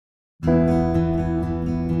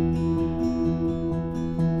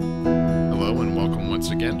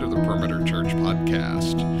Land of the Perimeter Church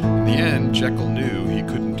podcast. In the end, Jekyll knew he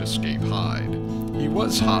couldn't escape Hyde. He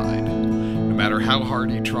was Hyde. No matter how hard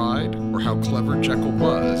he tried, or how clever Jekyll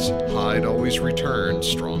was, Hyde always returned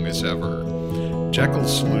strong as ever.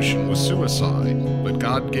 Jekyll's solution was suicide, but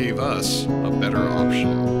God gave us a better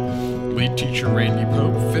option. Lead teacher Randy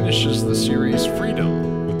Pope finishes the series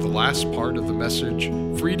Freedom with the last part of the message,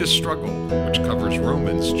 Free to Struggle, which covers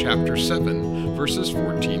Romans chapter 7, verses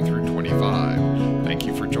 14 through 25. Thank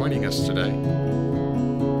you for joining us today.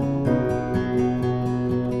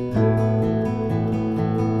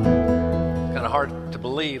 Kind of hard to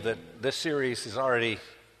believe that this series is already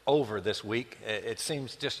over this week. It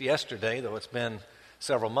seems just yesterday, though it's been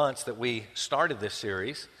several months, that we started this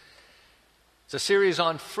series. It's a series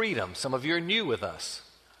on freedom. Some of you are new with us,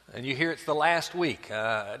 and you hear it's the last week.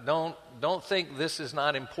 Don't think this is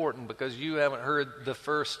not important because you haven't heard the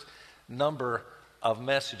first number of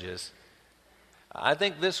messages. I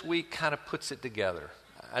think this week kind of puts it together.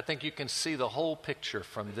 I think you can see the whole picture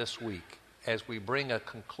from this week as we bring a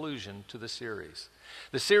conclusion to the series.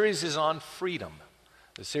 The series is on freedom.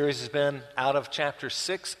 The series has been out of chapter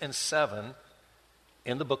 6 and 7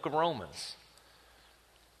 in the book of Romans.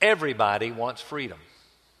 Everybody wants freedom.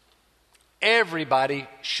 Everybody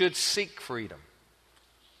should seek freedom.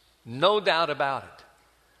 No doubt about it.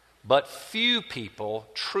 But few people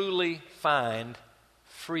truly find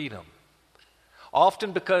freedom.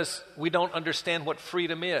 Often because we don't understand what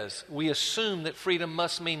freedom is. We assume that freedom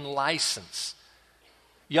must mean license.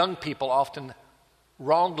 Young people often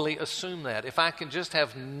wrongly assume that. If I can just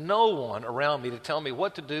have no one around me to tell me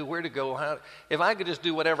what to do, where to go, if I could just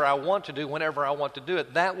do whatever I want to do, whenever I want to do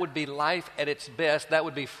it, that would be life at its best. That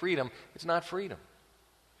would be freedom. It's not freedom.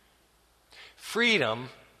 Freedom,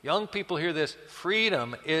 young people hear this,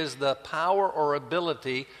 freedom is the power or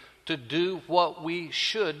ability to do what we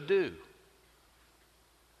should do.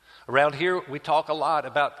 Around here, we talk a lot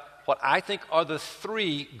about what I think are the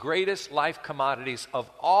three greatest life commodities of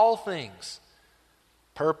all things: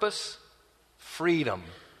 purpose, freedom,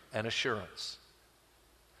 and assurance.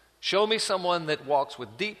 Show me someone that walks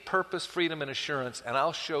with deep purpose, freedom, and assurance, and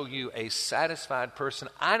I'll show you a satisfied person.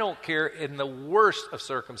 I don't care in the worst of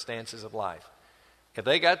circumstances of life. If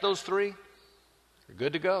they got those three, you're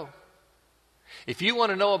good to go. If you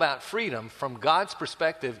want to know about freedom from God's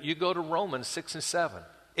perspective, you go to Romans 6 and 7.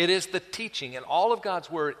 It is the teaching in all of God's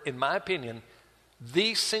Word, in my opinion,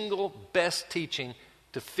 the single best teaching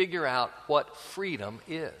to figure out what freedom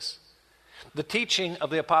is. The teaching of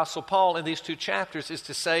the Apostle Paul in these two chapters is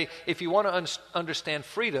to say, if you want to understand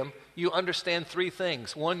freedom, you understand three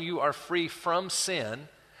things. One, you are free from sin.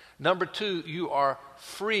 Number two, you are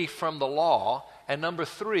free from the law. And number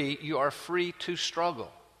three, you are free to struggle.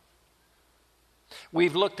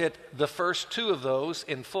 We've looked at the first two of those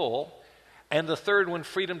in full. And the third one,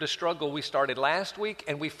 freedom to struggle, we started last week,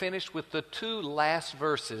 and we finished with the two last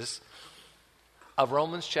verses of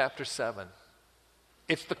Romans chapter 7.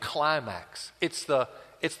 It's the climax. It's the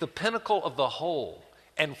pinnacle of the whole.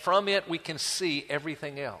 And from it, we can see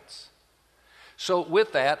everything else. So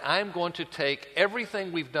with that, I'm going to take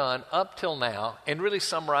everything we've done up till now and really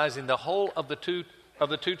summarizing the whole of the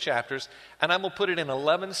two chapters, and I'm going to put it in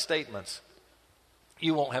 11 statements.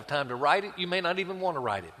 You won't have time to write it. You may not even want to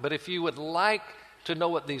write it. But if you would like to know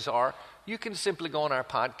what these are, you can simply go on our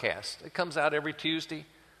podcast. It comes out every Tuesday.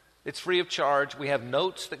 It's free of charge. We have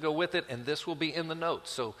notes that go with it, and this will be in the notes.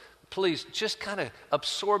 So please just kind of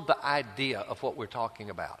absorb the idea of what we're talking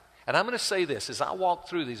about. And I'm going to say this as I walk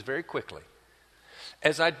through these very quickly.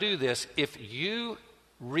 As I do this, if you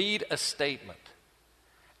read a statement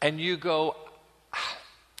and you go,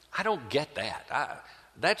 I don't get that.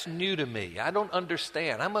 That's new to me. I don't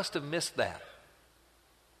understand. I must have missed that.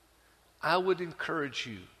 I would encourage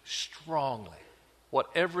you strongly,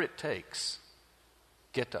 whatever it takes,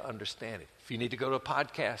 get to understand it. If you need to go to a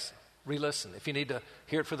podcast, re-listen. If you need to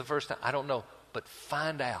hear it for the first time, I don't know. But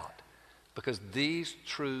find out, because these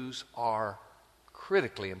truths are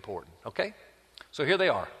critically important. Okay? So here they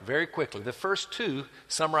are, very quickly. The first two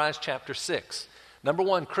summarize chapter 6. Number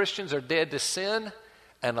one, Christians are dead to sin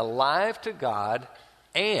and alive to God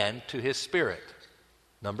and to His Spirit.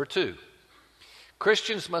 Number two,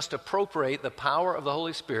 Christians must appropriate the power of the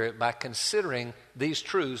Holy Spirit by considering these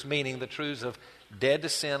truths, meaning the truths of dead to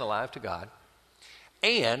sin, alive to God,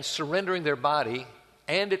 and surrendering their body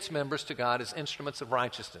and its members to God as instruments of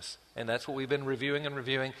righteousness. And that's what we've been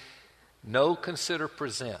reviewing. Know, consider,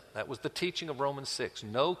 present. That was the teaching of Romans 6.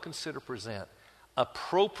 Know, consider, present.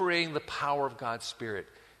 Appropriating the power of God's Spirit.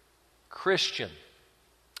 Christian,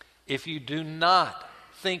 if you do not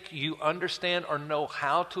think you understand or know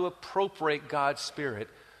how to appropriate God's Spirit,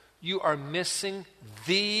 you are missing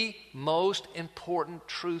the most important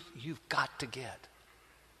truth you've got to get.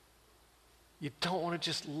 You don't want to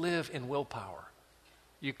just live in willpower.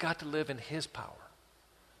 You've got to live in His power.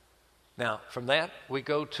 Now, from that, we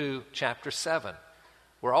go to chapter 7.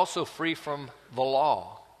 We're also free from the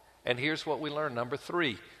law. And here's what we learn. Number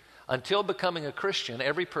 3, until becoming a Christian,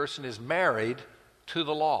 every person is married to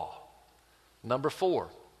the law. Number 4,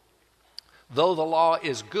 though the law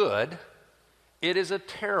is good, it is a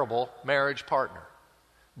terrible marriage partner,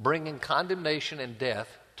 bringing condemnation and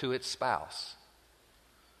death to its spouse.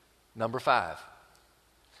 Number 5,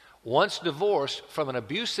 once divorced from an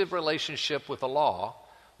abusive relationship with the law,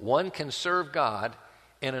 one can serve God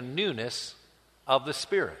in a newness of the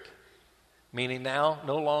Spirit, meaning now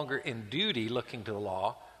no longer in duty looking to the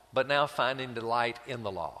law, but now finding delight in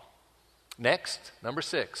the law. Next, number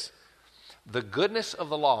 6, the goodness of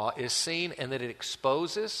the law is seen in that it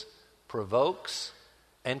exposes, provokes,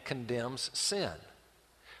 and condemns sin,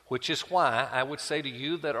 which is why I would say to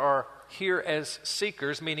you that are here as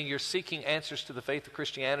seekers, meaning you're seeking answers to the faith of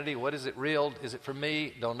Christianity. What is it real? Is it for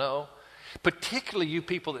me? Don't know. Particularly you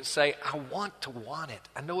people that say, I want it.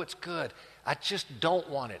 I know it's good. I just don't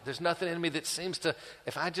want it. There's nothing in me that seems to,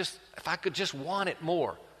 if I could just want it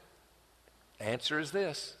more. Answer is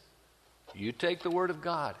this. You take the Word of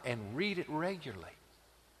God and read it regularly.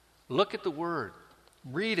 Look at the Word.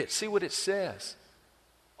 Read it. See what it says.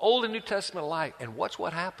 Old and New Testament alike. And watch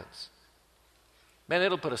what happens. Man,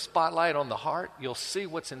 it'll put a spotlight on the heart. You'll see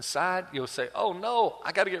what's inside. You'll say, oh no,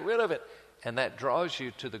 I got to get rid of it. And that draws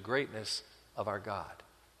you to the greatness of our God.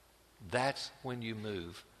 That's when you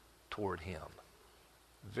move toward Him.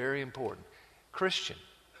 Very important. Christian,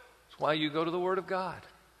 it's why you go to the Word of God.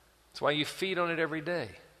 It's why you feed on it every day.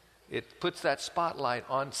 It puts that spotlight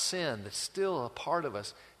on sin that's still a part of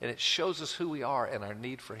us, and it shows us who we are and our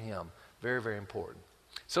need for Him. Very, very important.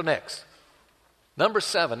 So next, number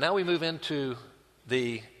 7. Now we move into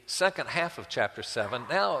the second half of chapter 7.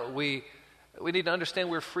 Now we need to understand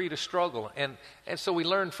we're free to struggle. And so we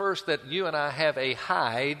learn first that you and I have a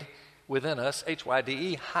hide within us,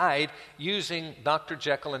 Hyde, hide, using Dr.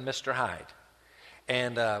 Jekyll and Mr. Hyde.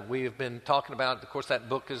 And we have been talking about, of course, that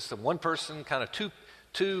book is one person, kind of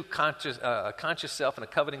two conscious, a conscious self and a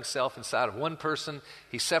coveting self inside of one person.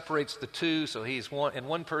 He separates the two, so he's one in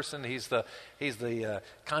one person. He's the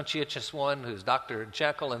conscientious one, who's Dr.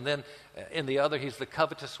 Jekyll, and then in the other, he's the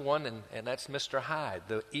covetous one, and that's Mr. Hyde,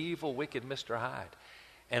 the evil, wicked Mr. Hyde.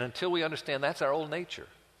 And until we understand that's our old nature,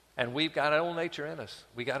 and we've got an old nature in us,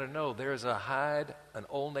 we got to know there is a Hyde, an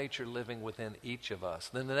old nature living within each of us.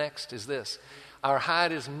 Then the next is this: our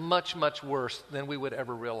Hyde is much, much worse than we would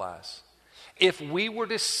ever realize. If we were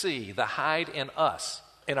to see the Hyde in us,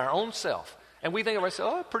 in our own self, and we think of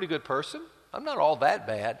ourselves, oh, I'm a pretty good person, I'm not all that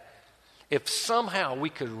bad. If somehow we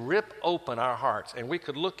could rip open our hearts and we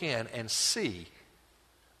could look in and see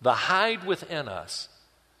the Hyde within us,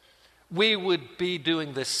 we would be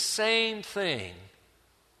doing the same thing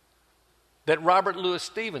that Robert Louis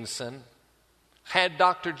Stevenson had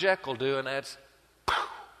Dr. Jekyll do, and that's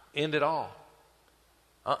end it all.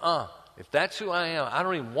 If that's who I am, I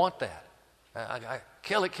don't even want that. I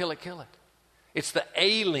kill it. It's the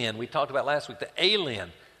alien we talked about last week, the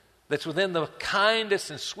alien that's within the kindest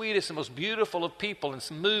and sweetest and most beautiful of people. In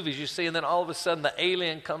some movies you see, and then all of a sudden the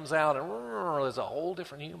alien comes out and there's a whole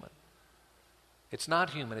different human. It's not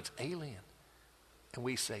human, it's alien. And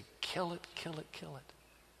we say, kill it.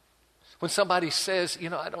 When somebody says,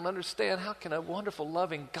 I don't understand, how can a wonderful,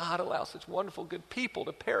 loving God allow such wonderful, good people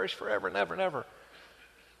to perish forever and ever and ever?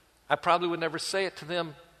 I probably would never say it to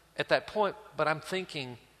them at that point, but I'm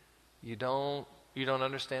thinking, you don't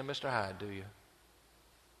understand Mr. Hyde, do you?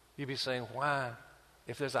 You'd be saying, why?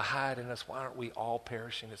 If there's a Hyde in us, why aren't we all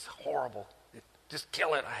perishing? It's horrible. Just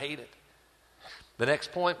kill it. I hate it. The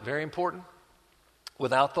next point, very important.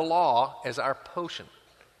 Without the law as our potion,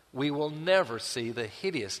 we will never see the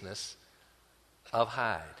hideousness of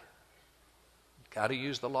Hyde. Got to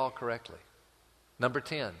use the law correctly. Number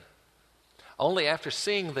 10. Only after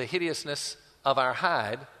seeing the hideousness of our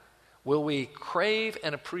Hyde will we crave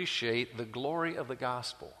and appreciate the glory of the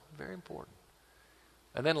gospel. Very important.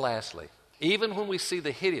 And then lastly, even when we see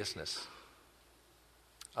the hideousness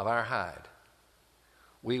of our Hyde,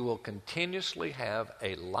 we will continuously have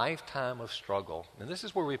a lifetime of struggle. And this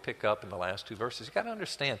is where we pick up in the last 2 verses. You've got to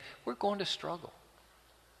understand, we're going to struggle.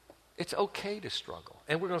 It's okay to struggle,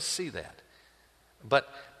 and we're going to see that. But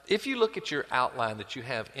if you look at your outline that you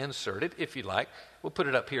have inserted, if you like, we'll put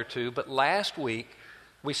it up here too, but last week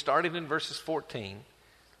we started in verses 14.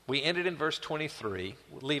 We ended in verse 23,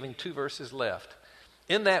 leaving 2 verses left.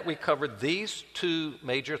 In that, we covered these two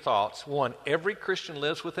major thoughts. One, every Christian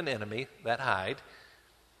lives with an enemy, that Hyde.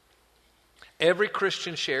 Every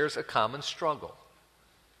Christian shares a common struggle.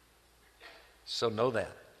 So know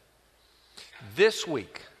that. This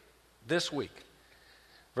week,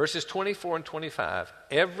 verses 24 and 25,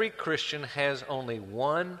 every Christian has only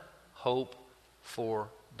one hope for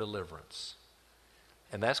deliverance.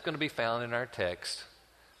 And that's going to be found in our text,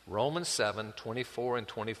 Romans 7, 24 and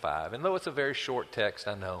 25. And though it's a very short text,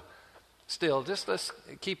 I know, still, just let's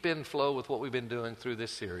keep in flow with what we've been doing through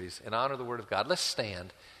this series and honor the Word of God. Let's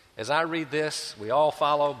stand. As I read this, we all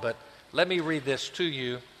follow, but let me read this to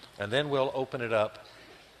you, and then we'll open it up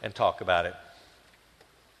and talk about it.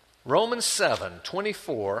 Romans 7,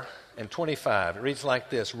 24 and 25. It reads like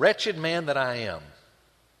this: Wretched man that I am,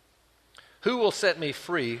 who will set me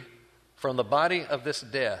free from the body of this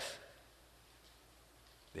death?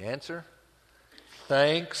 The answer?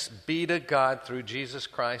 Thanks be to God through Jesus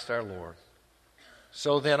Christ our Lord.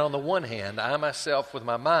 So then, on the one hand, I myself with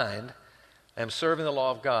my mind am serving the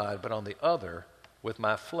law of God, but on the other, with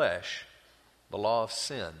my flesh, the law of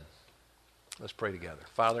sin. Let's pray together.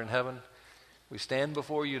 Father in heaven, we stand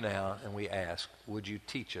before you now and we ask, would you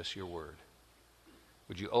teach us your word?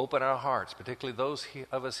 Would you open our hearts, particularly those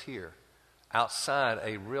of us here, outside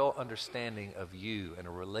a real understanding of you and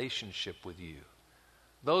a relationship with you?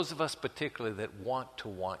 Those of us particularly that want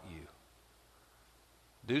you.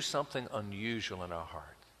 Do something unusual in our heart.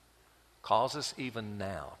 Cause us even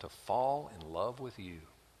now to fall in love with you.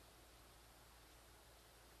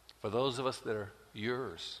 For those of us that are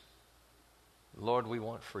yours, Lord, we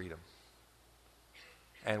want freedom.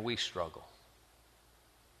 And we struggle.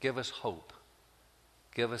 Give us hope.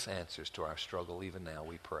 Give us answers to our struggle even now,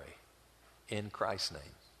 we pray. In Christ's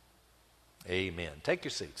name, amen. Take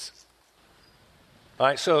your seats. All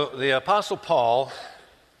right, so the Apostle Paul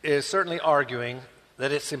is certainly arguing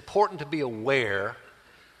that it's important to be aware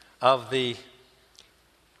of the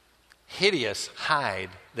hideous Hyde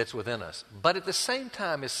that's within us. But at the same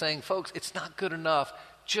time is saying, folks, it's not good enough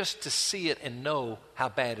just to see it and know how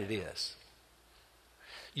bad it is.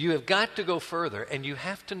 You have got to go further, and you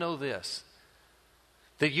have to know this,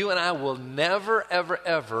 that you and I will never, ever,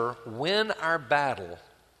 ever win our battle,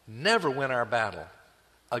 never win our battle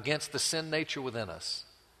against the sin nature within us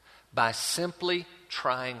by simply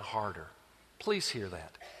trying harder. Please hear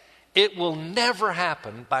that. It will never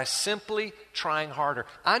happen by simply trying harder.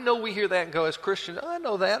 I know we hear that and go as Christians, I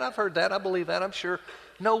know that, I've heard that, I believe that, I'm sure.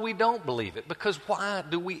 No, we don't believe it, because why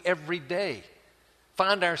do we every day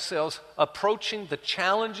find ourselves approaching the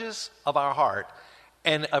challenges of our heart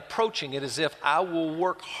and approaching it as if I will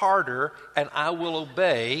work harder and I will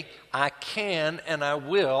obey, I can and I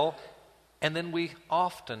will, and then we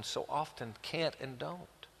so often can't and don't?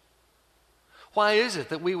 Why is it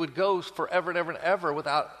that we would go forever and ever and ever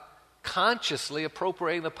without consciously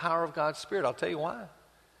appropriating the power of God's Spirit? I'll tell you why.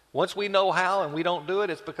 Once we know how and we don't do it,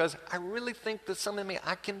 it's because I really think that something in me,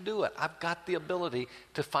 I can do it. I've got the ability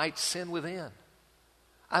to fight sin within.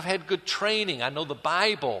 I've had good training. I know the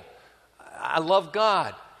Bible. I love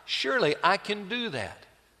God. Surely I can do that.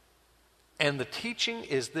 And the teaching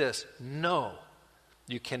is this: no,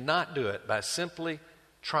 you cannot do it by simply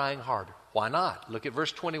trying harder. Why not? Look at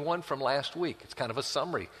verse 21 from last week. It's kind of a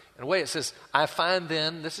summary. In a way, it says, I find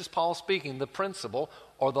then, this is Paul speaking, the principle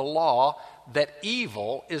or the law that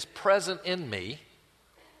evil is present in me,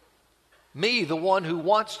 the one who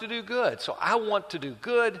wants to do good. So I want to do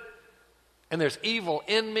good, and there's evil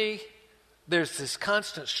in me. There's this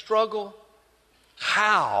constant struggle.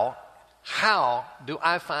 How do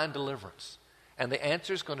I find deliverance? And the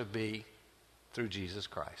answer is going to be through Jesus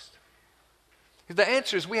Christ. The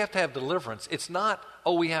answer is we have to have deliverance. It's not,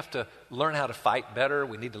 we have to learn how to fight better.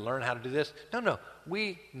 We need to learn how to do this. No.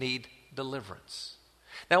 We need deliverance.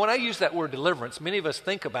 Now, when I use that word deliverance, many of us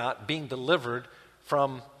think about being delivered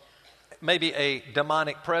from maybe a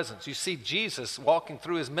demonic presence. You see Jesus walking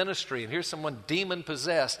through his ministry, and here's someone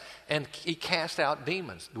demon-possessed, and he cast out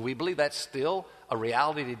demons. Do we believe that's still a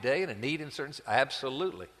reality today and a need in certain...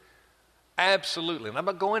 Absolutely. Absolutely. And I'm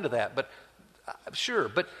not going into that, but sure.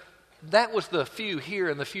 But that was the few here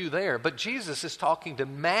and the few there. But Jesus is talking to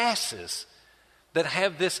masses that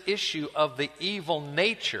have this issue of the evil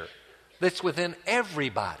nature that's within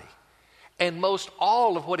everybody. And most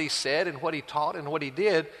all of what he said and what he taught and what he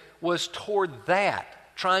did was toward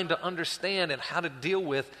that, trying to understand and how to deal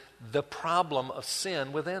with the problem of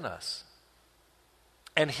sin within us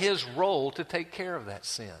and his role to take care of that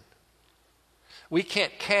sin. We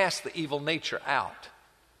can't cast the evil nature out.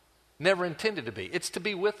 Never intended to be. It's to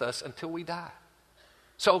be with us until we die.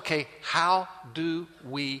 So, okay, how do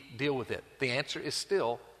we deal with it? The answer is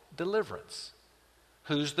still deliverance.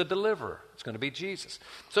 Who's the deliverer? It's going to be Jesus.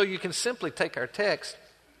 So you can simply take our text,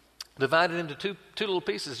 divide it into two little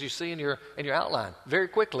pieces you see in your outline very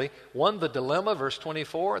quickly. One, the dilemma, verse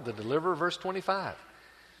 24, the deliverer, verse 25.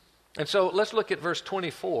 And so let's look at verse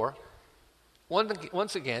 24.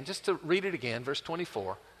 Once again, just to read it again, verse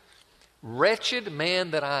 24. Wretched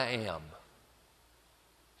man that I am.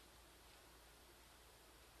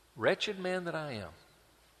 Wretched man that I am.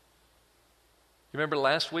 You remember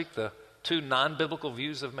last week the two non-biblical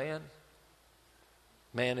views of man?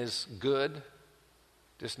 Man is good,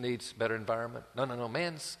 just needs better environment. No.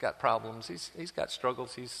 Man's got problems. He's got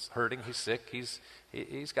struggles. He's hurting. He's sick.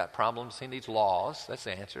 He's got problems. He needs laws. That's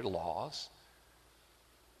the answer, laws.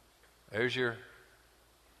 There's your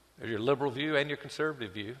liberal view and your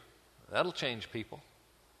conservative view. That'll change people.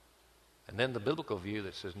 And then the biblical view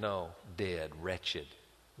that says, no, dead, wretched,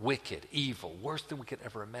 wicked, evil, worse than we could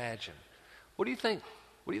ever imagine. What do you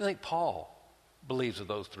think Paul believes of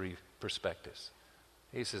those three perspectives?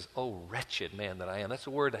 He says, oh, wretched man that I am. That's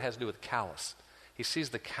a word that has to do with callous. He sees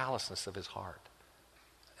the callousness of his heart.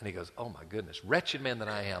 And he goes, oh my goodness, wretched man that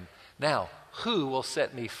I am. Now, who will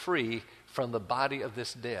set me free from the body of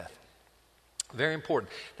this death? Very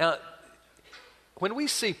important. Now, when we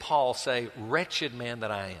see Paul say, wretched man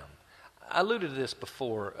that I am, I alluded to this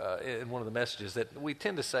before in one of the messages that we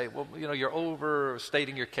tend to say, well, you're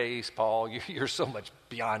overstating your case, Paul. You're so much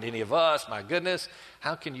beyond any of us. My goodness,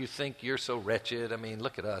 how can you think you're so wretched? I mean,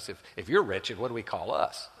 look at us. If you're wretched, what do we call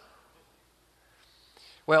us?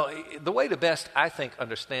 Well, the way to best, I think,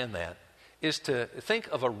 understand that is to think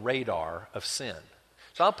of a radar of sin.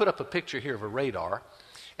 So I'll put up a picture here of a radar.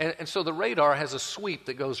 And so the radar has a sweep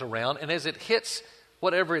that goes around, and as it hits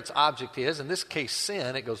whatever its object is, in this case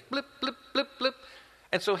sin, it goes blip, blip, blip, blip.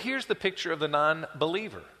 And so here's the picture of the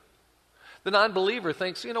non-believer. The non-believer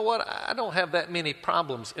thinks, you know what, I don't have that many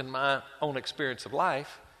problems in my own experience of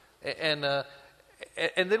life. And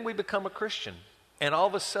then we become a Christian. And all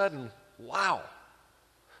of a sudden, wow,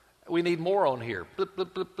 we need more on here. Blip,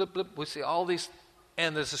 blip, blip, blip, blip. We see all these,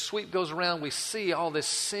 and as the sweep goes around, we see all this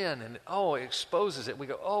sin, and it exposes it. We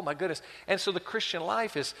go, oh my goodness. And so the Christian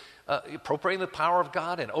life is appropriating the power of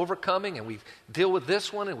God and overcoming, and we deal with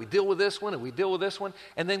this one, and we deal with this one, and we deal with this one.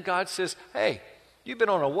 And then God says, hey, you've been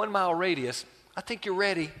on a 1 mile radius. I think you're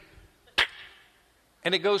ready.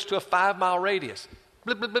 And it goes to a 5 mile radius.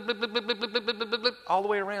 Blip, blip, blip, blip, blip, blip, blip, blip, blip, blip, blip, all the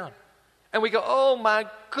way around. And we go, oh my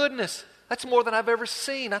goodness, that's more than I've ever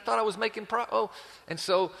seen. I thought I was making And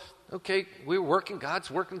so, okay, we're working, God's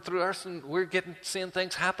working through us, and we're seeing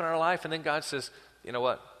things happen in our life, and then God says, you know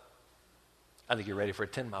what? I think you're ready for a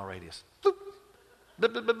 10 mile radius. Bloop.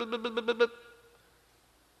 Blip, blip, blip, blip, blip, blip, blip, blip.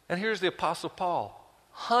 And here's the Apostle Paul,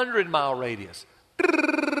 100 mile radius.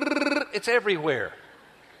 It's everywhere.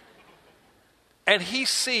 And he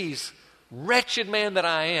sees, wretched man that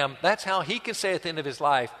I am. That's how he can say at the end of his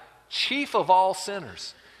life, chief of all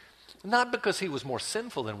sinners. Not because he was more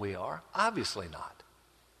sinful than we are, obviously not.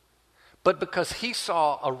 But because he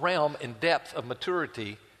saw a realm and depth of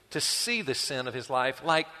maturity to see the sin of his life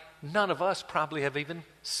like none of us probably have even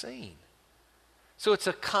seen. So it's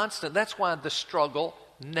a constant. That's why the struggle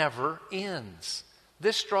never ends.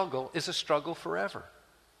 This struggle is a struggle forever.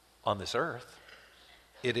 On this earth,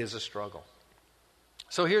 it is a struggle.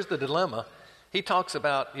 So here's the dilemma. He talks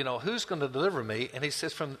about, who's going to deliver me? And he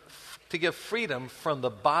says to give freedom from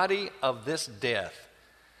the body of this death.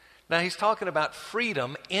 Now he's talking about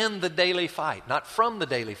freedom in the daily fight, not from the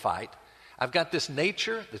daily fight. I've got this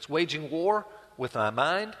nature that's waging war with my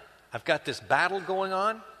mind. I've got this battle going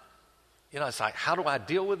on. It's like, how do I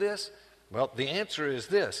deal with this? Well, the answer is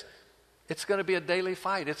this. It's going to be a daily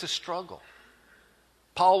fight. It's a struggle.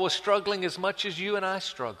 Paul was struggling as much as you and I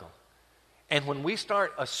struggle. And when we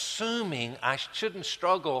start assuming I shouldn't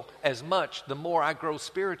struggle as much the more I grow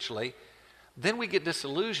spiritually, then we get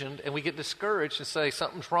disillusioned and we get discouraged and say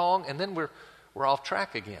something's wrong, and then we're off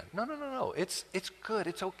track again. No. It's good.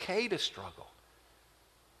 It's okay to struggle.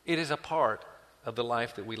 It is a part of the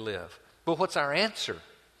life that we live. But what's our answer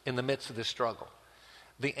in the midst of this struggle?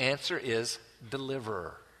 The answer is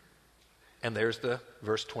deliverer. And there's the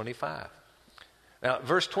verse 25. Now,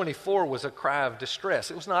 verse 24 was a cry of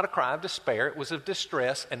distress. It was not a cry of despair. It was of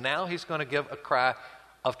distress. And now he's going to give a cry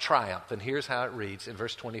of triumph. And here's how it reads in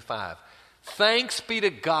verse 25. Thanks be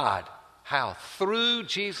to God. How? Through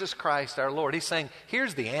Jesus Christ our Lord. He's saying,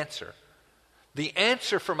 here's the answer. The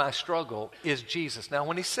answer for my struggle is Jesus. Now,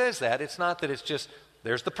 when he says that, it's not that it's just,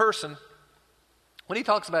 there's the person. When he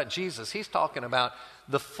talks about Jesus, he's talking about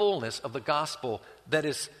the fullness of the gospel that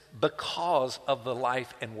is because of the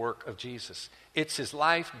life and work of Jesus. It's his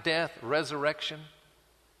life, death, resurrection.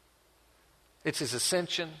 It's his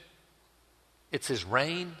ascension. It's his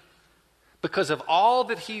reign. Because of all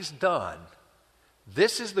that he's done,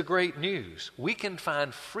 this is the great news. We can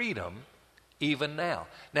find freedom even now.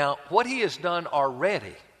 Now, what he has done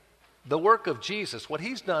already, the work of Jesus, what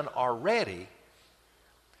he's done already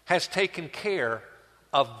has taken care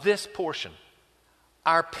of this portion.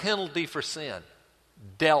 Our penalty for sin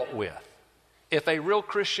dealt with. If a real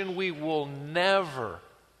Christian, we will never,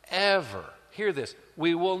 ever, hear this,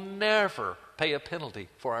 we will never pay a penalty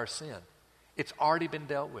for our sin. It's already been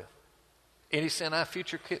dealt with. Any sin I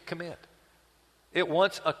future commit. It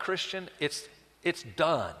once a Christian, it's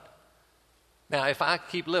done. Now, if I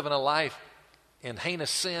keep living a life in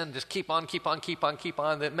heinous sin, just keep on,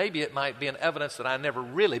 then maybe it might be an evidence that I never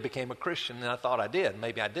really became a Christian and I thought I did.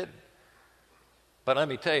 Maybe I didn't. But let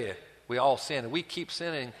me tell you, we all sin and we keep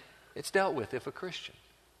sinning. It's dealt with if a Christian.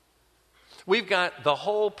 We've got the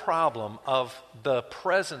whole problem of the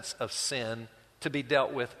presence of sin to be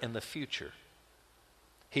dealt with in the future.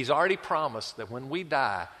 He's already promised that when we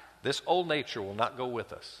die, this old nature will not go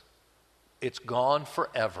with us. It's gone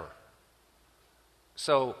forever.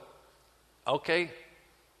 So, okay,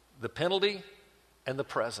 the penalty and the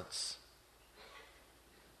presence.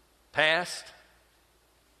 Past,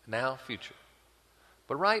 now future.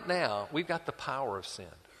 But right now, we've got the power of sin.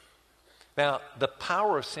 Now, the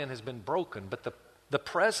power of sin has been broken, but the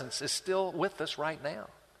presence is still with us right now.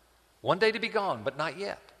 One day to be gone, but not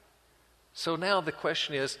yet. So now the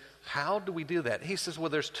question is, how do we do that? He says, well,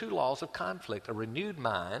 there's two laws of conflict, a renewed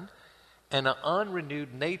mind and an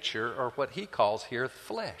unrenewed nature, or what he calls here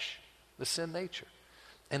flesh, the sin nature.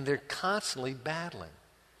 And they're constantly battling.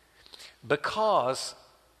 Because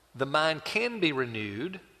the mind can be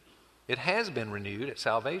renewed, it has been renewed at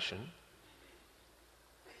salvation,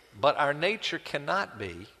 but our nature cannot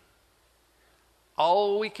be.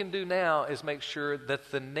 All we can do now is make sure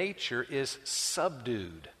that the nature is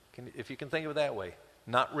subdued. If you can think of it that way.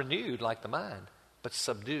 Not renewed like the mind, but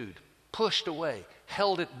subdued, pushed away,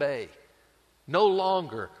 held at bay. No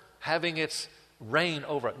longer having its reign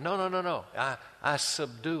over it. No. I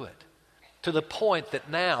subdue it. To the point that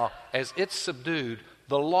now, as it's subdued,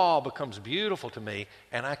 the law becomes beautiful to me,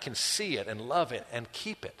 and I can see it and love it and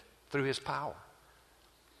keep it through his power.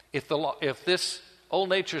 If this old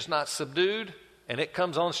nature is not subdued and it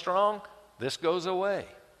comes on strong, this goes away.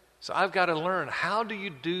 So I've got to learn, how do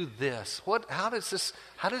you do this? How does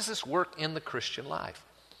this work in the Christian life?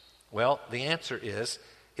 Well, the answer is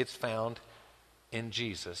it's found in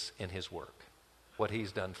Jesus, in his work, what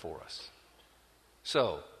he's done for us.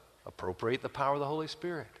 So, appropriate the power of the Holy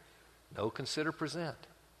Spirit. Know, consider, present.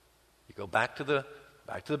 You go back to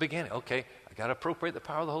the beginning. Okay, I got to appropriate the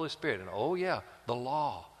power of the Holy Spirit. And oh yeah, the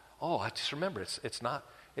law. Oh, I just remember it's not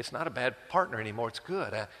a bad partner anymore. It's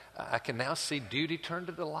good. I can now see duty turn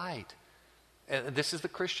to delight. And this is the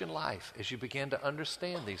Christian life as you begin to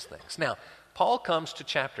understand these things. Now, Paul comes to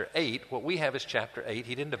chapter 8. What we have is chapter 8.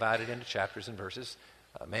 He didn't divide it into chapters and verses.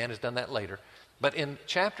 Man has done that later. But in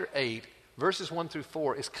chapter 8, verses 1 through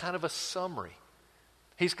 4 is kind of a summary.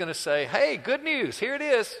 He's going to say, hey, good news. Here it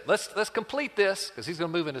is. Let's complete this, because he's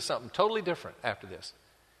going to move into something totally different after this.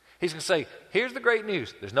 He's going to say, here's the great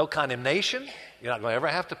news. There's no condemnation. You're not going to ever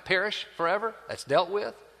have to perish forever. That's dealt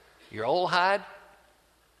with. Your old hide,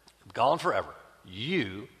 gone forever.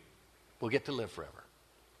 You will get to live forever.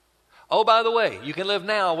 Oh, by the way, you can live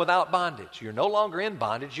now without bondage. You're no longer in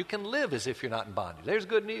bondage. You can live as if you're not in bondage. There's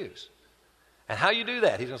good news. And how you do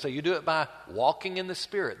that? He's going to say you do it by walking in the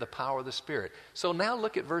Spirit, the power of the Spirit. So now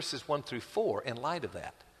look at verses 1 through 4 in light of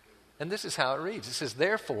that. And this is how it reads. It says,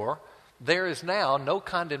 therefore, there is now no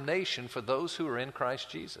condemnation for those who are in Christ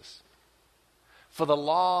Jesus. For the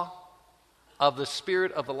law of the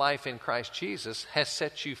Spirit of the life in Christ Jesus has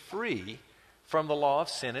set you free from the law of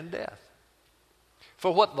sin and death.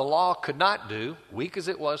 For what the law could not do, weak as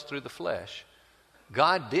it was through the flesh,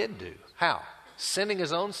 God did do. How? Sending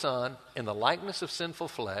his own Son in the likeness of sinful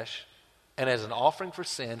flesh, and as an offering for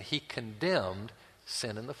sin, he condemned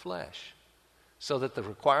sin in the flesh, so that the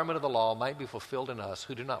requirement of the law might be fulfilled in us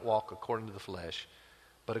who do not walk according to the flesh,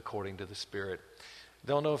 but according to the Spirit.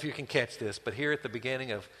 Don't know if you can catch this, but here at the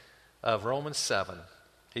beginning of Romans 7,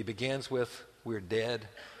 he begins with, we're dead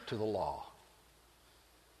to the law.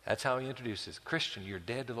 That's how he introduces, Christian, you're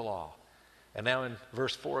dead to the law. And now in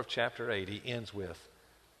verse 4 of chapter 8, he ends with,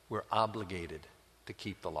 we're obligated to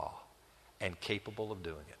keep the law and capable of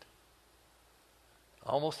doing it.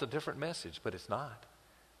 Almost a different message, but it's not.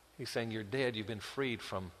 He's saying you're dead, you've been freed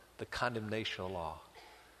from the condemnation of law.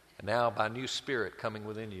 And now by new Spirit coming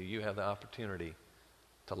within you, you have the opportunity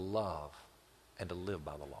to love and to live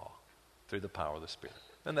by the law through the power of the Spirit.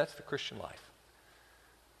 And that's the Christian life.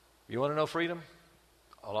 You want to know freedom?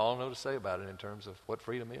 all I know to say about it in terms of what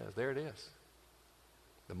freedom is. There it is.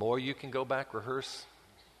 The more you can go back, rehearse,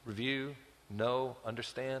 review, know,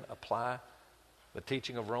 understand, apply the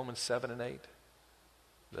teaching of Romans 7 and 8,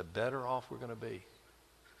 the better off we're going to be.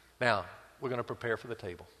 Now, we're going to prepare for the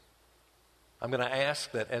table. I'm going to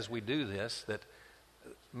ask that as we do this, that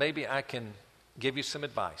maybe I can give you some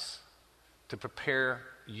advice to prepare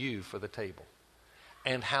you for the table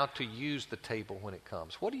and how to use the table when it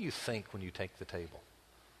comes. What do you think when you take the table?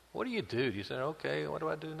 What do? Do you say, okay, what do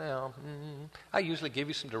I do now? I usually give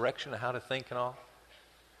you some direction on how to think and all.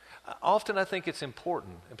 Often I think it's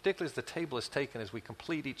important, and particularly as the table is taken, as we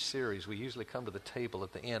complete each series, we usually come to the table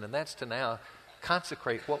at the end, and that's to now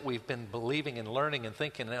consecrate what we've been believing and learning and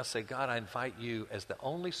thinking, and now say, God, I invite you as the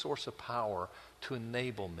only source of power to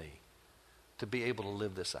enable me to be able to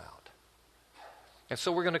live this out. And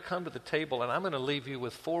so we're going to come to the table, and I'm going to leave you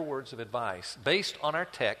with 4 words of advice based on our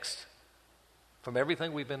text from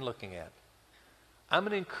everything we've been looking at. I'm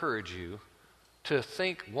going to encourage you to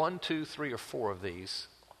think 1, 2, 3, or 4 of these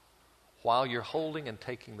while you're holding and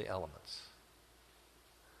taking the elements.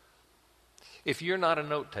 If you're not a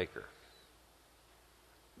note taker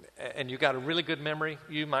and you got a really good memory,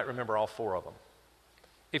 you might remember all 4 of them.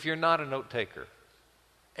 If you're not a note taker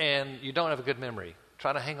and you don't have a good memory,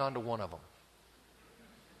 try to hang on to one of them.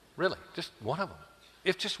 Really, just one of them.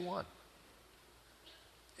 If just one.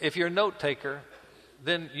 If you're a note taker,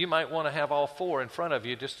 then you might want to have all 4 in front of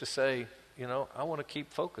you just to say, I want to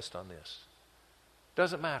keep focused on this.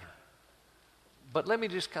 Doesn't matter. But let me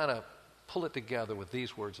just kind of pull it together with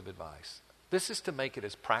these words of advice. This is to make it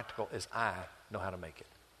as practical as I know how to make it.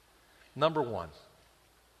 Number one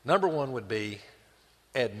would be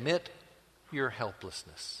admit your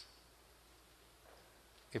helplessness.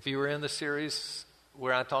 If you were in the series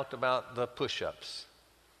where I talked about the push-ups,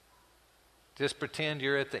 just pretend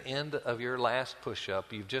you're at the end of your last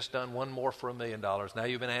push-up. You've just done one more for $1 million. Now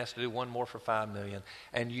you've been asked to do one more for $5 million,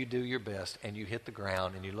 and you do your best, and you hit the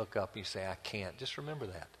ground, and you look up, and you say, I can't. Just remember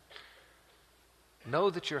that. Know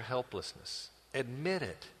that your helplessness. Admit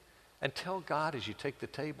it. And tell God as you take the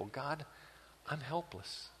table, God, I'm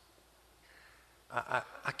helpless. I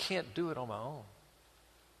can't do it on my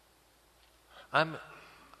own.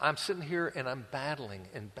 I'm sitting here, and I'm battling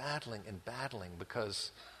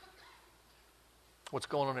because what's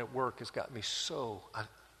going on at work has got me so, I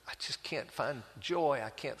just can't find joy. I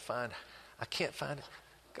can't find it.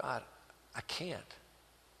 God, I can't.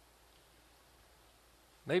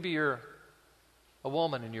 Maybe you're a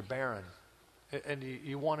woman and you're barren and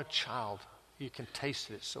you want a child. You can taste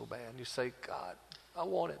it so bad. And you say, God, I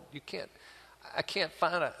want it. I can't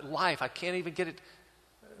find a life. I can't even get it.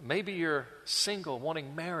 Maybe you're single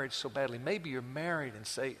wanting marriage so badly. Maybe you're married and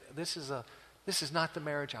say, this is not the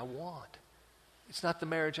marriage I want. It's not the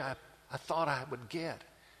marriage I thought I would get.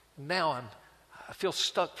 Now I feel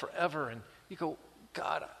stuck forever. And you go,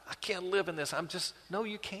 God, I can't live in this. No,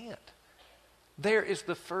 you can't. There is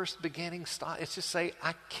the first beginning stop. It's just say,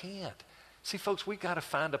 I can't. See, folks, we got to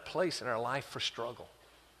find a place in our life for struggle.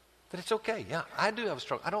 That it's okay. Yeah, I do have a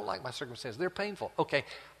struggle. I don't like my circumstances. They're painful. Okay,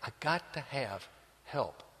 I got to have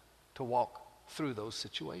help to walk through those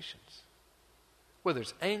situations. Whether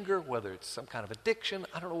it's anger, whether it's some kind of addiction,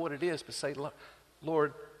 I don't know what it is, but say,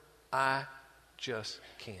 Lord, I just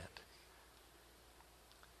can't.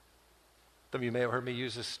 Some of you may have heard me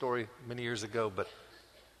use this story many years ago, but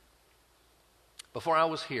before I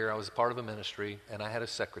was here, I was a part of a ministry, and I had a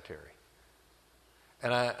secretary.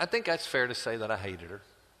 And I think that's fair to say that I hated her.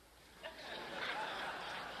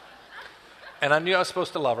 And I knew I was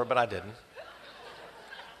supposed to love her, but I didn't.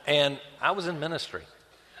 And I was in ministry.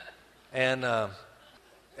 And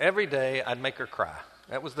every day I'd make her cry.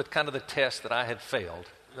 That was the kind of the test that I had failed.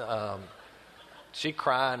 She'd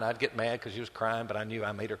cry, and I'd get mad because she was crying, but I knew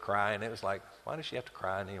I made her cry. And it was like, why does she have to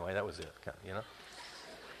cry? And anyway, that was it,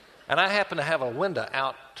 And I happened to have a window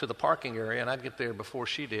out to the parking area, and I'd get there before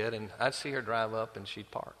she did, and I'd see her drive up, and she'd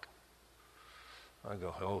park. I'd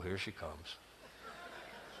go, oh, here she comes.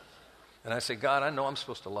 And I say, God, I know I'm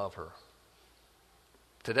supposed to love her.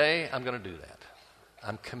 Today, I'm going to do that.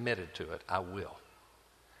 I'm committed to it. I will.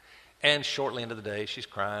 And shortly into the day, she's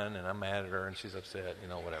crying, and I'm mad at her, and she's upset,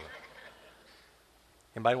 whatever.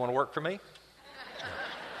 Anybody want to work for me? No.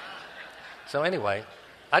 So anyway,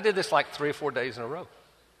 I did this like 3 or 4 days in a row.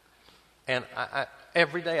 And I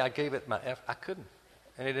every day I gave it my effort. I couldn't.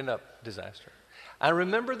 And it ended up disaster. I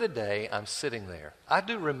remember the day I'm sitting there. I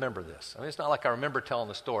do remember this. It's not like I remember telling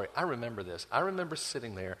the story. I remember this. I remember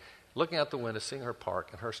sitting there, looking out the window, seeing her park,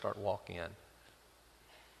 and her start walking in.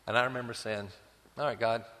 And I remember saying, all right,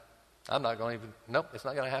 God, I'm not going to nope, it's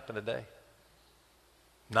not going to happen today.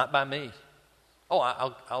 Not by me. Oh,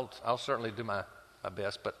 I'll certainly do my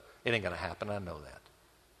best, but it ain't going to happen. I know that.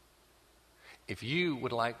 If you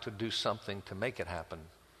would like to do something to make it happen,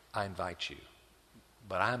 I invite you.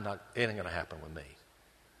 But it ain't going to happen with me.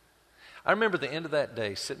 I remember the end of that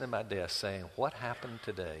day sitting at my desk saying, what happened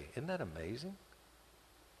today? Isn't that amazing?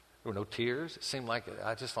 There were no tears. It seemed like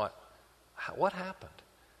I just thought, what happened?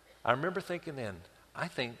 I remember thinking then, I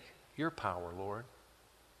think your power, Lord,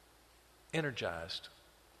 energized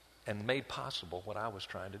and made possible what I was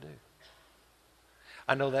trying to do.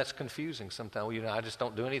 I know that's confusing sometimes. Well, I just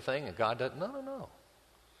don't do anything and God doesn't. No.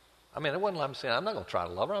 I mean, it wasn't like I'm saying, I'm not going to try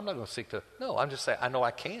to love her. I'm not going to seek to. No, I'm just saying, I know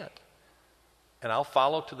I can't. And I'll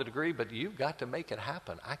follow to the degree, but you've got to make it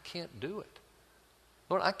happen. I can't do it.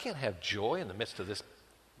 Lord, I can't have joy in the midst of this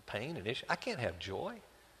pain and issue. I can't have joy.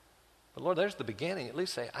 But Lord, there's the beginning. At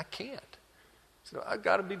least say, I can't. So I've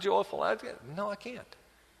got to be joyful. No, I can't.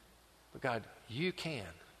 But God, you can.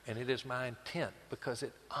 And it is my intent because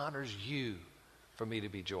it honors you for me to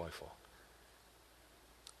be joyful.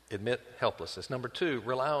 Admit helplessness. Number 2,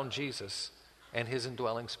 rely on Jesus and his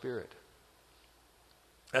indwelling spirit.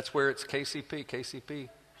 That's where it's KCP.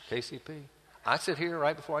 I sit here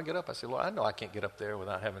right before I get up. I say, Lord, I know I can't get up there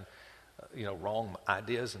without having wrong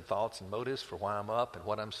ideas and thoughts and motives for why I'm up and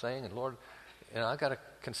what I'm saying. And Lord, I got to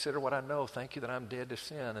consider what I know. Thank you that I'm dead to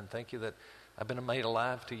sin, and thank you that I've been made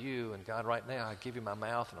alive to you. And God, right now, I give you my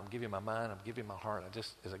mouth, and I'm giving you my mind, I'm giving you my heart.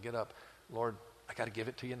 As I get up, Lord, I got to give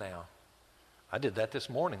it to you now. I did that this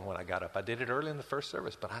morning when I got up. I did it early in the first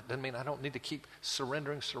service, but that doesn't mean I don't need to keep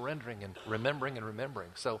surrendering, and remembering.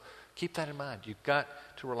 So keep that in mind. You've got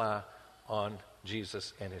to rely on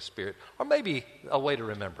Jesus and his Spirit. Or maybe a way to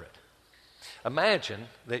remember it. Imagine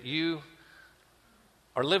that you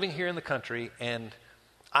are living here in the country and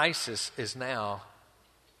ISIS is now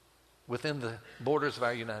within the borders of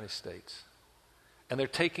our United States. And they're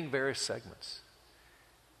taking various segments.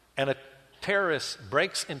 And a terrorist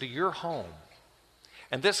breaks into your home.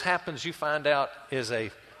 And this happens, you find out, is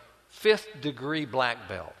a 5th degree black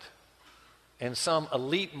belt in some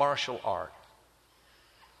elite martial art.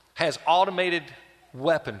 Has automated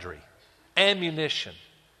weaponry, ammunition,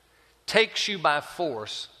 takes you by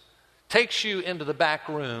force, takes you into the back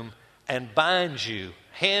room and binds you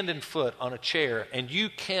hand and foot on a chair, and you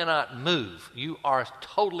cannot move. You are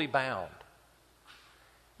totally bound.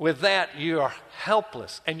 With that, you are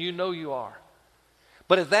helpless, and you know you are.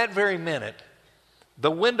 But at that very minute,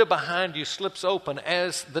 the window behind you slips open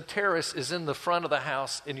as the terrorist is in the front of the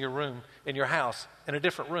house in your house, in a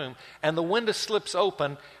different room, and the window slips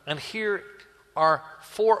open, and here are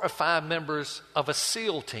 4 or 5 members of a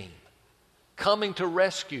SEAL team coming to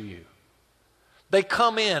rescue you. They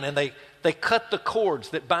come in and they cut the cords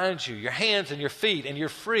that bind you, your hands and your feet, and you're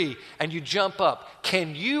free, and you jump up.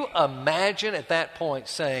 Can you imagine at that point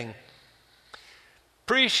saying,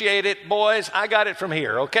 appreciate it, boys, I got it from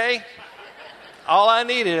here, okay? All I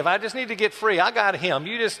needed, if I just need to get free, I got him.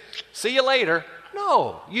 You just, see you later.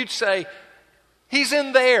 No, you'd say, he's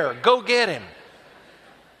in there, go get him.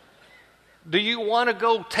 Do you want to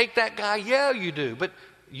go take that guy? Yeah, you do, but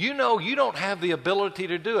you know you don't have the ability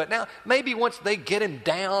to do it. Now, maybe once they get him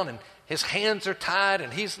down and his hands are tied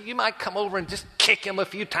and you might come over and just kick him a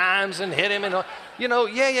few times and hit him and,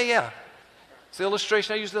 yeah. It's the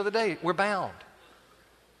illustration I used the other day. We're bound.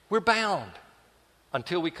 We're bound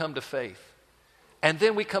until we come to faith. And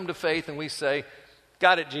then we come to faith and we say,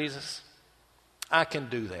 got it, Jesus. I can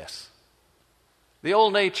do this. The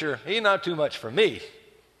old nature, he's not too much for me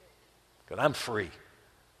because I'm free.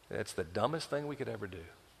 That's the dumbest thing we could ever do.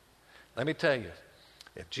 Let me tell you,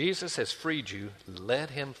 if Jesus has freed you, let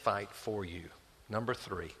him fight for you. Number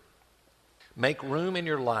 3, make room in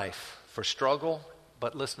your life for struggle,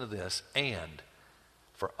 but listen to this, and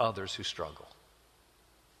for others who struggle.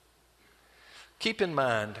 Keep in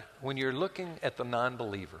mind, when you're looking at the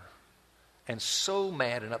non-believer and so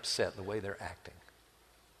mad and upset the way they're acting,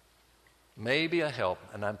 maybe a help,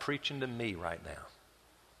 and I'm preaching to me right now,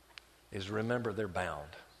 is remember they're bound.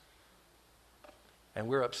 And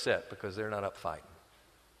we're upset because they're not up fighting.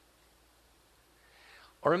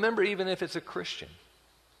 Or remember, even if it's a Christian,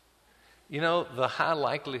 the high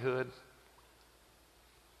likelihood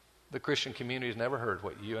the Christian community has never heard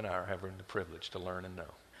what you and I are having the privilege to learn and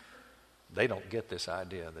know. They don't get this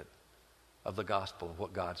idea of the gospel of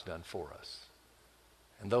what God's done for us.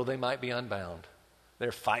 And though they might be unbound,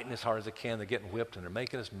 they're fighting as hard as they can. They're getting whipped and they're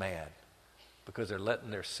making us mad because they're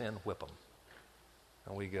letting their sin whip them.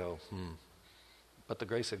 And we go, But the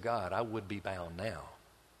grace of God, I would be bound now.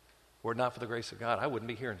 Were it not for the grace of God, I wouldn't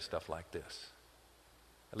be hearing stuff like this.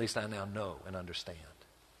 At least I now know and understand.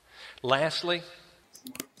 Lastly,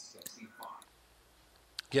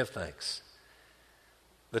 give thanks.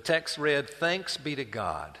 The text read, "Thanks be to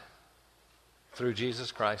God through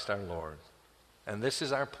Jesus Christ our Lord." And this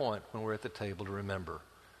is our point when we're at the table to remember.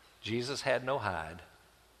 Jesus had no hide,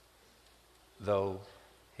 though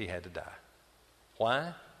he had to die.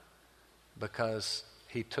 Why? Because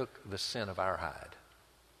he took the sin of our hide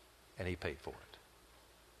and he paid for it.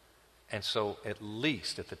 And so at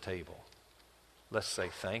least at the table, let's say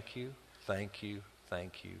thank you, thank you,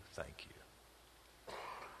 thank you, thank you.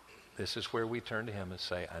 This is where we turn to him and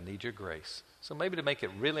say, I need your grace. So maybe to make it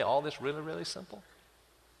really, all this really, really simple,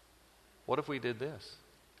 what if we did this?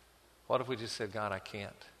 What if we just said, God, I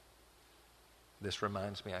can't. This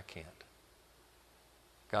reminds me I can't.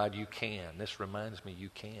 God, you can. This reminds me you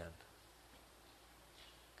can.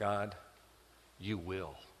 God, you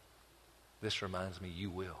will. This reminds me you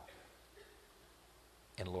will.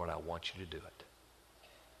 And Lord, I want you to do it.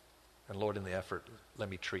 And Lord, in the effort, let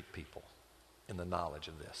me treat people in the knowledge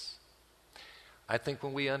of this. I think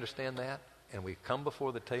when we understand that and we come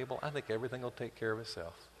before the table, I think everything will take care of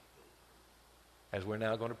itself. As we're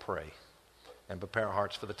now going to pray and prepare our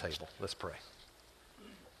hearts for the table. Let's pray.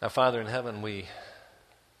 Now, Father in heaven, we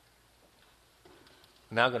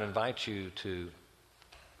are now going to invite you to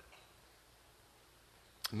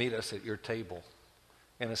meet us at your table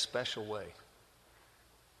in a special way.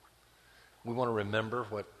 We want to remember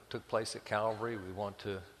what took place at Calvary. We want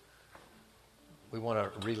to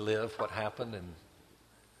relive what happened and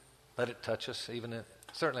let it touch us,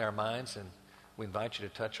 certainly our minds, and we invite you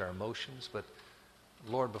to touch our emotions. But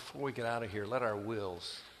Lord, before we get out of here, let our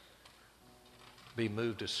wills be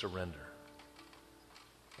moved to surrender.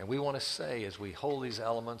 And we want to say, as we hold these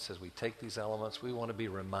elements, as we take these elements, we want to be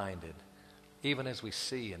reminded, even as we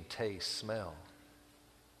see and taste, smell,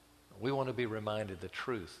 we want to be reminded the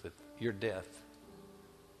truth that your death,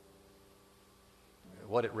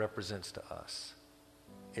 what it represents to us.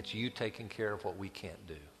 It's you taking care of what we can't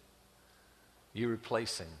do. You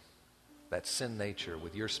replacing that sin nature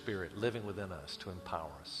with your Spirit living within us to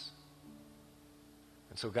empower us.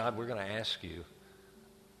 And so, God, we're going to ask you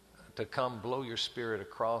to come blow your Spirit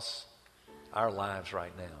across our lives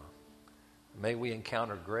right now. May we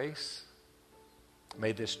encounter grace.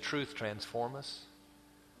 May this truth transform us.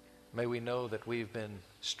 May we know that we've been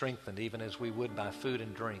strengthened even as we would by food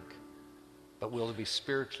and drink, but we'll be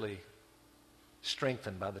spiritually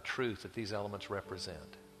strengthened by the truth that these elements represent.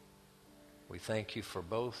 We thank you for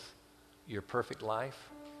both your perfect life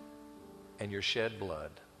and your shed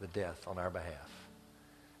blood, the death on our behalf.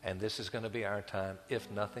 And this is going to be our time, if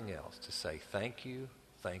nothing else, to say thank you,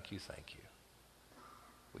 thank you, thank you.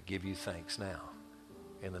 We give you thanks now.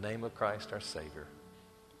 In the name of Christ our Savior,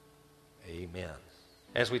 amen.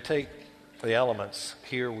 As we take the elements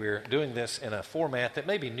here, we're doing this in a format that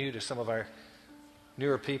may be new to some of our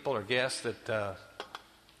newer people or guests, that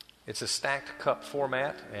it's a stacked cup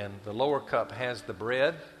format, and the lower cup has the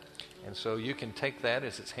bread. And so you can take that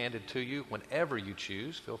as it's handed to you whenever you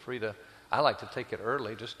choose. Feel free to, I like to take it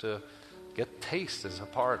early just to get taste as a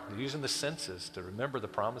part, using the senses to remember the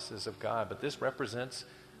promises of God. But this represents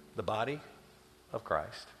the body of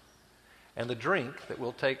Christ. And the drink that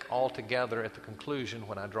we'll take all together at the conclusion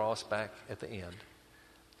when I draw us back at the end,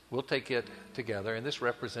 we'll take it together. And this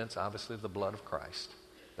represents obviously the blood of Christ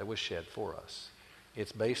that was shed for us.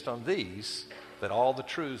 It's based on these that all the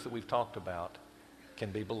truths that we've talked about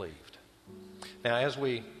can be believed. Now, as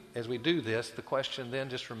we do this, the question then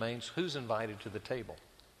just remains, who's invited to the table?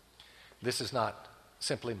 This is not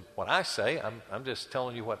simply what I say. I'm just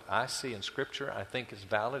telling you what I see in Scripture. I think is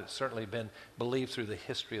valid. It's certainly been believed through the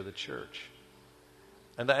history of the church.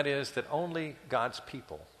 And that is that only God's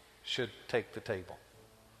people should take the table.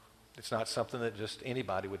 It's not something that just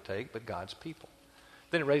anybody would take, but God's people.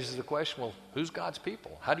 Then it raises the question, well, who's God's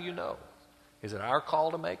people? How do you know? Is it our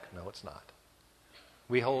call to make? No, it's not.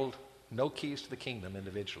 We hold no keys to the kingdom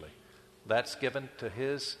individually. That's given to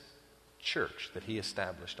his church that he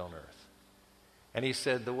established on earth. And he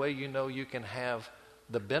said the way you know you can have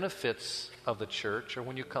the benefits of the church are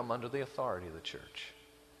when you come under the authority of the church.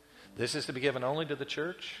 This is to be given only to the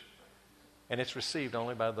church, and it's received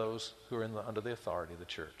only by those who are under the authority of the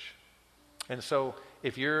church. And so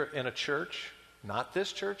if you're in a church, not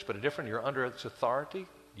this church, but a different, you're under its authority,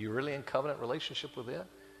 you're really in covenant relationship with it,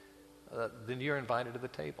 then you're invited to the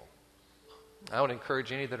table. I would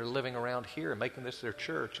encourage any that are living around here and making this their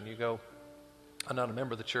church, and you go, I'm not a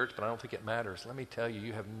member of the church, but I don't think it matters. Let me tell you,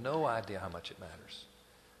 you have no idea how much it matters.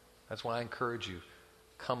 That's why I encourage you,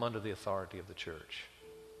 come under the authority of the church.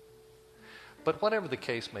 But whatever the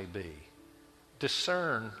case may be,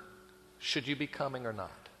 discern should you be coming or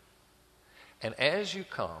not. And as you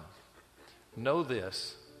come, know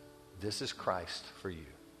this is Christ for you.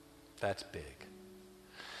 That's big.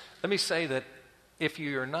 Let me say that if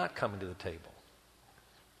you're not coming to the table,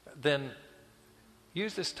 then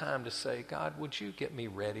use this time to say, God, would you get me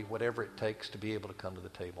ready, whatever it takes to be able to come to the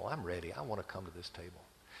table? I'm ready. I want to come to this table.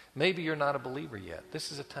 Maybe you're not a believer yet.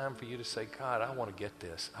 This is a time for you to say, God, I want to get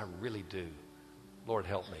this. I really do. Lord,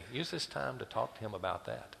 help me. Use this time to talk to him about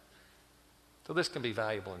that. So this can be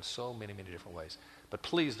valuable in so many, many different ways. But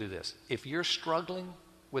please do this. If you're struggling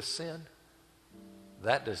with sin,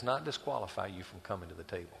 that does not disqualify you from coming to the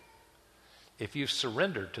table. If you've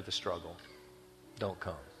surrendered to the struggle, don't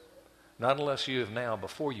come. Not unless you have now,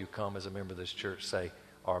 before you come as a member of this church, say,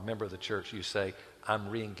 or a member of the church, you say, I'm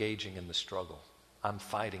re-engaging in the struggle. I'm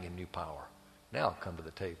fighting in new power. Now I'll come to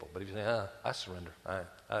the table. But if you say, I surrender.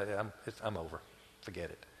 I'm over.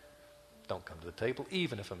 Forget it. Don't come to the table,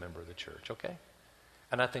 even if a member of the church, okay?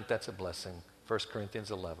 And I think that's a blessing. 1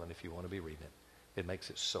 Corinthians 11, if you want to be reading it. It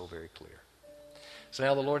makes it so very clear. So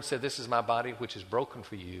now the Lord said, this is my body, which is broken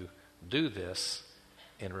for you. Do this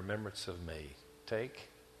in remembrance of me. Take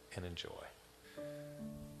and enjoy.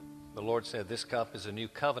 The Lord said, this cup is a new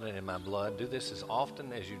covenant in my blood. Do this as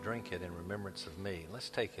often as you drink it in remembrance of me. Let's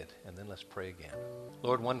take it, and then let's pray again.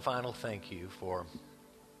 Lord, one final thank you for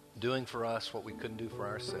doing for us what we couldn't do for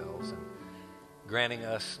ourselves, and granting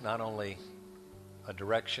us not only a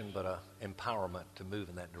direction, but an empowerment to move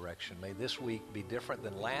in that direction. May this week be different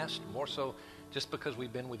than last, more so just because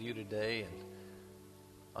we've been with you today and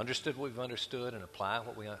understood what we've understood and apply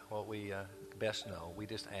what we best know. We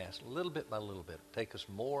just ask little bit by little bit, take us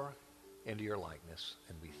more into your likeness,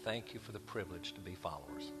 and we thank you for the privilege to be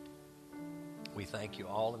followers. We thank you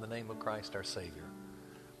all in the name of Christ our Savior.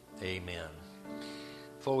 Amen.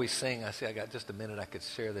 Before we sing, I got just a minute I could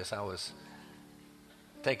share this. I was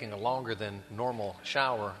taking a longer than normal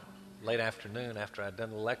shower late afternoon after I'd done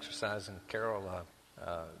a little exercise, and Carol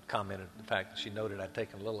commented the fact that she noted I'd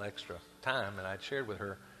taken a little extra time, and I'd shared with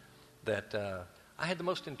her that I had the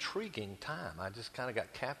most intriguing time. I just kind of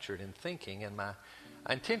got captured in thinking, and I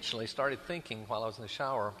intentionally started thinking while I was in the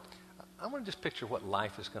shower, I want to just picture what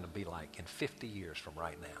life is going to be like in 50 years from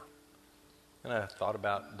right now. And I thought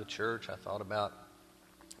about the church. I thought about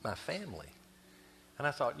my family. And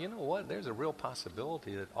I thought, you know what? There's a real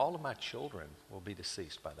possibility that all of my children will be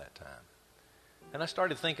deceased by that time. And I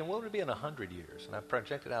started thinking, what would it be in 100 years? And I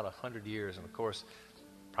projected out 100 years, and of course,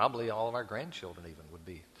 probably all of our grandchildren even would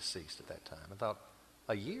be deceased at that time. I thought,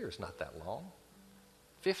 a year is not that long.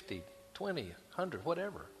 50, 20, 100,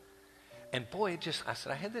 whatever. And boy, I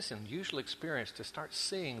said, I had this unusual experience to start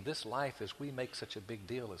seeing this life as we make such a big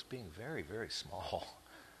deal as being very, very small.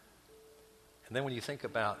 And then when you think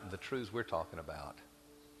about the truths we're talking about,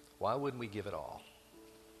 why wouldn't we give it all?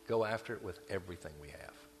 Go after it with everything we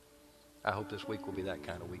have. I hope this week will be that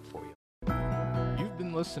kind of week for you. You've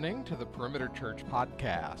been listening to the Perimeter Church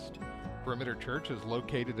podcast. Perimeter Church is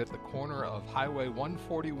located at the corner of Highway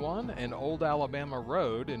 141 and Old Alabama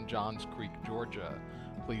Road in Johns Creek, Georgia.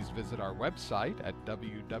 Please visit our website at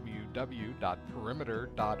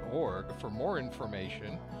www.perimeter.org for more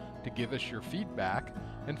information, to give us your feedback,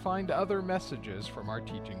 and find other messages from our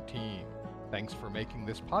teaching team. Thanks for making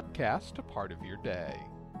this podcast a part of your day.